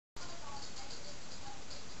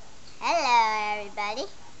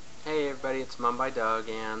everybody. Hey everybody, it's Mum by Doug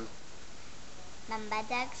and... Mum by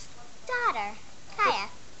Doug's daughter, Kaya.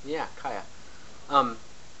 Yeah, Kaya.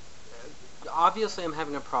 Obviously I'm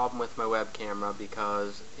having a problem with my web camera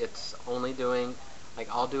because it's only doing,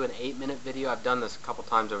 I'll do an 8-minute video. I've done this a couple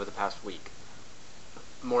times over the past week.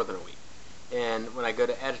 More than a week. And when I go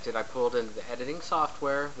to edit it, I pull it into the editing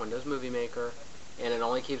software, Windows Movie Maker, and it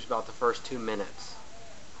only keeps about the first 2 minutes.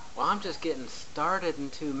 Well, I'm just getting started in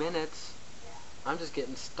 2 minutes. I'm just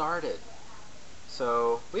getting started.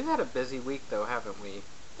 So, we've had a busy week though, haven't we?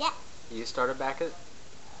 Yes. You started back at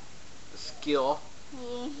Skill.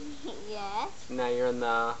 Yes. Now you're in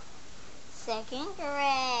the... Second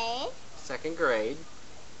grade. Second grade.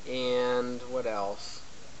 And what else?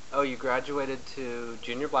 Oh, you graduated to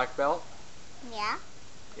junior black belt? Yeah.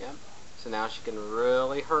 Yeah. So now she can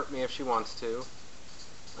really hurt me if she wants to.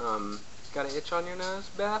 Got an itch on your nose,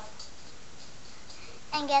 Beth?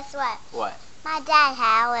 And guess what? What? My dad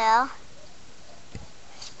had a little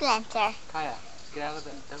splinter. Kaya, get out of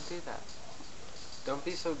that. Don't do that. Don't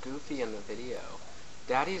be so goofy in the video.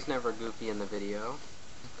 Daddy's never goofy in the video.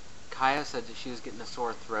 Kaya said that she was getting a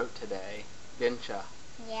sore throat today, didn't ya?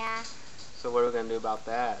 Yeah. So what are we going to do about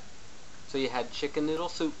that? So you had chicken noodle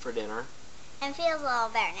soup for dinner. And feels a little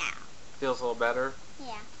better now. Feels a little better?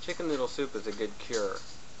 Yeah. Chicken noodle soup is a good cure.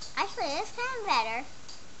 Actually, it's kind of better.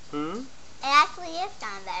 Hmm? It actually is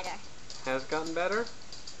kind of better. Has gotten better?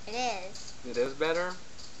 It is. It is better?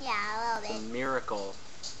 Yeah, a It's little a bit. miracle.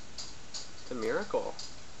 It's a miracle.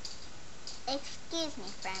 Excuse me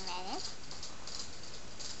for a minute.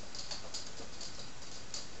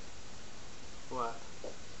 What?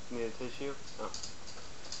 Need a tissue? Oh.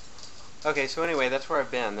 Okay, so anyway, that's where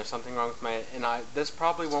I've been. There's something wrong with my... this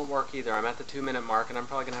probably won't work either. I'm at the 2-minute mark, and I'm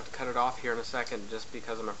probably going to have to cut it off here in a second just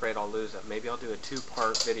because I'm afraid I'll lose it. Maybe I'll do a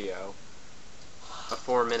 2-part video. A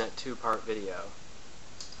 4-minute 2-part video.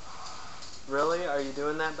 Really? Are you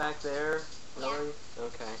doing that back there? Really? Yeah.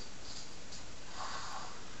 Okay.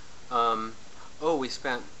 Oh, we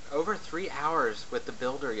spent over 3 hours with the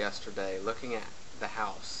builder yesterday looking at the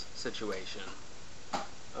house situation.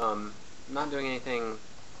 Not doing anything,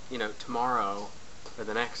 tomorrow or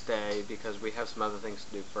the next day because we have some other things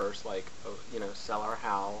to do first, like, sell our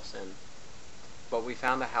house. But we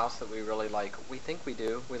found a house that we really like. We think we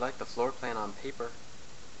do. We like the floor plan on paper.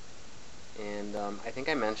 And I think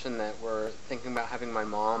I mentioned that we're thinking about having my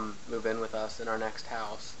mom move in with us in our next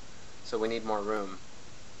house. So we need more room.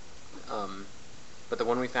 But the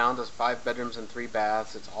one we found is 5 bedrooms and 3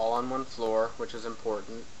 baths. It's all on one floor, which is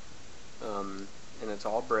important. And it's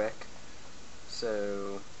all brick.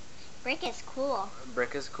 So... Brick is cool.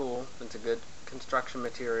 Brick is cool. It's a good construction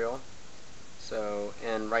material. So,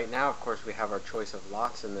 and right now, of course, we have our choice of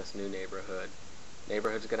lots in this new neighborhood.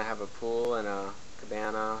 Neighborhood's going to have a pool and a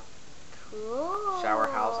cabana. Cool. Shower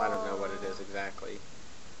house, I don't know what it is exactly.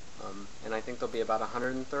 And I think there'll be about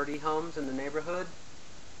 130 homes in the neighborhood.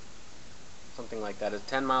 Something like that. It's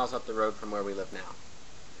 10 miles up the road from where we live now.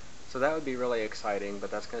 So that would be really exciting, but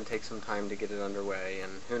that's going to take some time to get it underway,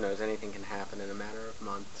 and who knows, anything can happen in a matter of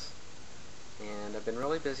months. And I've been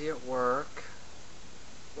really busy at work.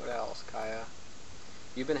 What else, Kaya?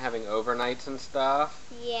 You've been having overnights and stuff?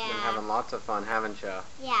 Yeah. Been having lots of fun, haven't you?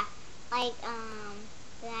 Yeah. Like,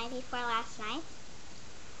 the night before last night,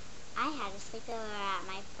 I had a sleepover at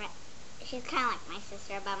my friend. She's kind of like my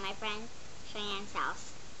sister, but my friend Cheyenne's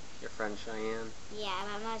house. Your friend Cheyenne? Yeah,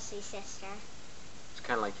 but mostly sister. It's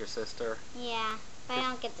kind of like your sister? Yeah, but I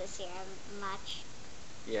don't get to see her much.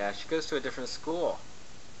 Yeah, she goes to a different school.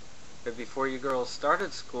 But before you girls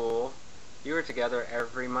started school, you were together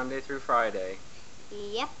every Monday through Friday.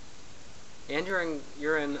 Yep. And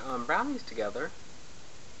you're in Brownies together.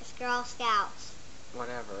 It's Girl Scouts.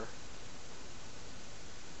 Whatever.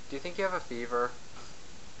 Do you think you have a fever?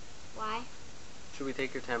 Why? Should we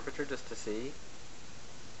take your temperature just to see?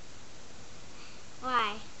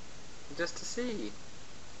 Why? Just to see.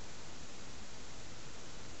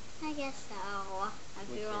 I guess so, if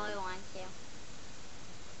you really want to.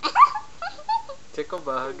 Tickle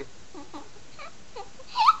bug.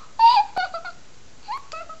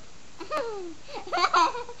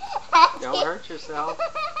 Don't hurt yourself.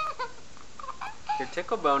 Your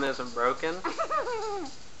tickle bone isn't broken.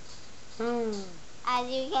 As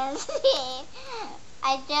you can see,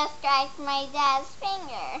 I just cracked my dad's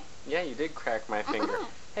finger. Yeah, you did crack my finger.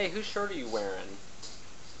 Hey, whose shirt are you wearing?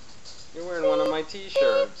 You're wearing one of my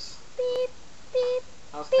t-shirts. Beep, beep,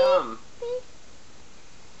 How's beep, come? beep.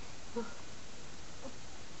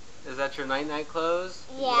 Is that your night-night clothes?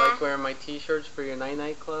 Yeah. You like wearing my t-shirts for your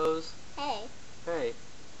night-night clothes? Hey, Hey.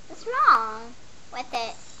 what's wrong with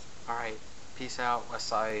it? Alright. Peace out, West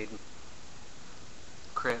Side.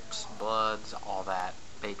 Crips, Bloods, all that.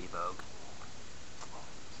 Baby Vogue.